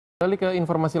Beralih ke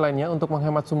informasi lainnya, untuk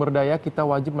menghemat sumber daya kita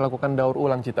wajib melakukan daur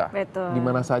ulang, Cita. Betul. Di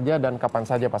mana saja dan kapan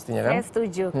saja pastinya kan? Saya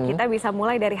setuju. Kita bisa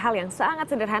mulai dari hal yang sangat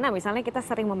sederhana, misalnya kita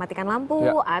sering mematikan lampu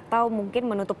atau mungkin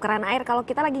menutup keran air kalau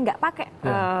kita lagi nggak pakai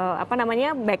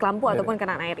baik lampu ataupun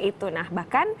keran air itu. Nah,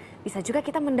 bahkan bisa juga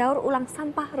kita mendaur ulang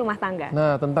sampah rumah tangga.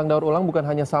 Nah, tentang daur ulang bukan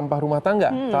hanya sampah rumah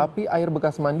tangga, tapi air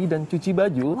bekas mandi dan cuci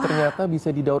baju ternyata bisa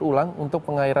didaur ulang untuk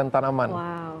pengairan tanaman.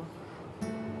 Wow.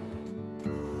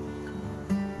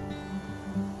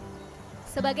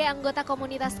 Sebagai anggota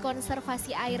komunitas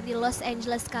konservasi air di Los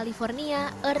Angeles,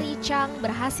 California, Eri Chang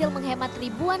berhasil menghemat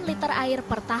ribuan liter air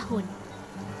per tahun.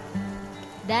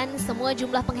 Dan semua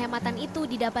jumlah penghematan itu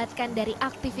didapatkan dari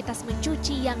aktivitas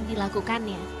mencuci yang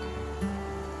dilakukannya.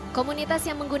 Komunitas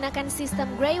yang menggunakan sistem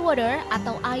grey water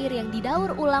atau air yang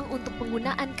didaur ulang untuk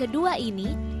penggunaan kedua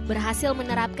ini berhasil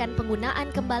menerapkan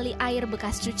penggunaan kembali air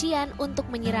bekas cucian untuk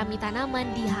menyirami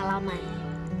tanaman di halaman.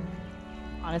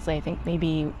 Honestly, I think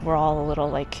maybe we're all a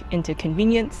little into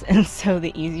convenience, and so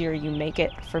the easier you make it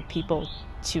for people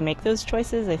to make those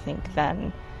choices, I think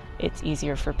then it's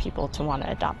easier for people to want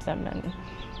to adopt them and,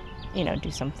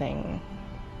 do something.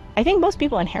 I think most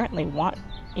people inherently want,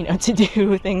 to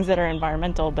do things that are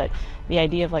environmental, but the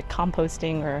idea of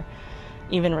composting or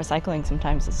even recycling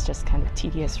sometimes is just kind of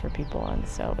tedious for people, and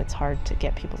so it's hard to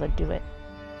get people to do it.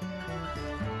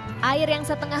 Air yang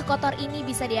setengah kotor ini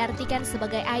bisa diartikan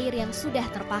sebagai air yang sudah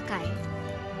terpakai.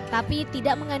 Tapi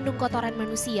tidak mengandung kotoran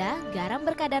manusia, garam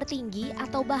berkadar tinggi,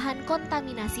 atau bahan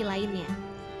kontaminasi lainnya.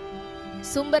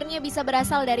 Sumbernya bisa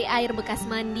berasal dari air bekas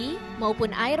mandi, maupun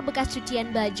air bekas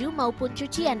cucian baju, maupun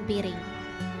cucian piring.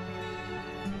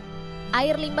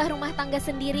 Air limbah rumah tangga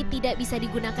sendiri tidak bisa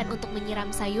digunakan untuk menyiram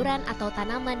sayuran atau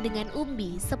tanaman dengan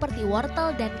umbi seperti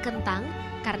wortel dan kentang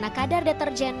karena kadar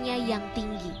deterjennya yang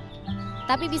tinggi.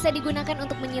 Tapi bisa digunakan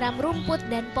untuk menyiram rumput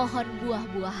dan pohon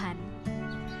buah-buahan.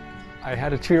 I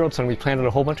had a 2-year-old son. We planted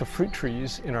a whole bunch of fruit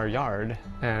trees in our yard,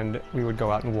 and we would go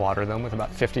out and water them with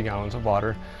about 50 gallons of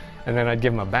water. And then I'd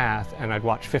give them a bath, and I'd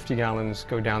watch 50 gallons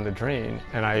go down the drain.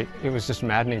 And it was just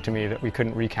maddening to me that we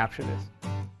couldn't recapture this.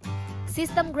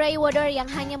 Sistem grey water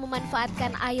yang hanya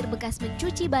memanfaatkan air bekas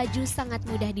mencuci baju sangat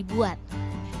mudah dibuat.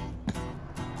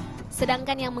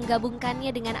 Sedangkan yang menggabungkannya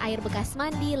dengan air bekas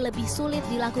mandi lebih sulit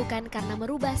dilakukan karena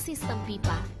merubah sistem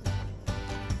pipa.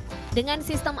 Dengan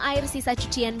sistem air sisa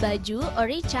cucian baju,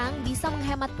 Eri Chang bisa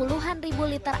menghemat puluhan ribu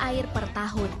liter air per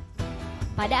tahun.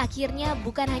 Pada akhirnya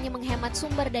bukan hanya menghemat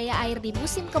sumber daya air di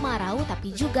musim kemarau,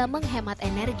 tapi juga menghemat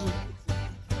energi.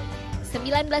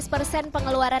 19%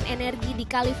 pengeluaran energi di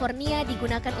California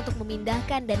digunakan untuk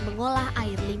memindahkan dan mengolah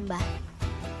air limbah.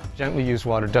 Gently used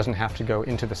water doesn't have to go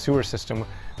into the sewer system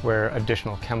where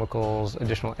additional chemicals,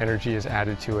 additional energy is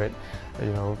added to it,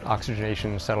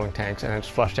 oxygenation, settling tanks, and it's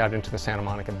flushed out into the Santa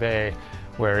Monica Bay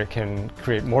where it can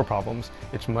create more problems.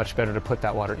 It's much better to put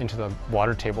that water into the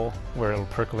water table where it'll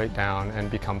percolate down and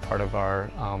become part of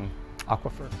our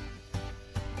aquifer.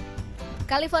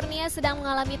 California sedang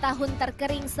mengalami tahun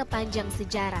terkering sepanjang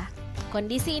sejarah.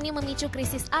 Kondisi ini memicu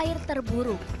krisis air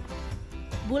terburuk.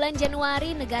 Bulan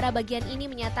Januari, negara bagian ini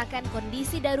menyatakan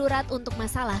kondisi darurat untuk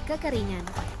masalah kekeringan.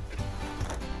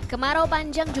 Kemarau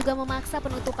panjang juga memaksa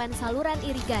penutupan saluran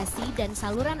irigasi dan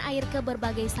saluran air ke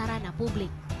berbagai sarana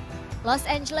publik. Los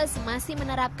Angeles masih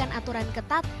menerapkan aturan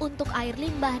ketat untuk air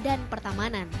limbah dan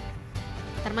pertamanan,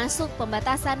 termasuk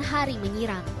pembatasan hari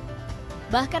menyiram.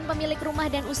 Bahkan pemilik rumah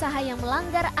dan usaha yang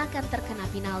melanggar akan terkena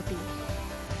penalti.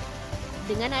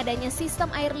 Dengan adanya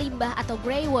sistem air limbah atau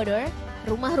grey water,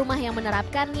 rumah-rumah yang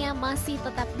menerapkannya masih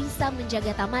tetap bisa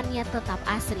menjaga tamannya tetap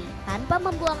asri tanpa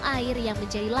membuang air yang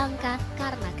menjadi langka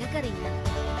karena kekeringan.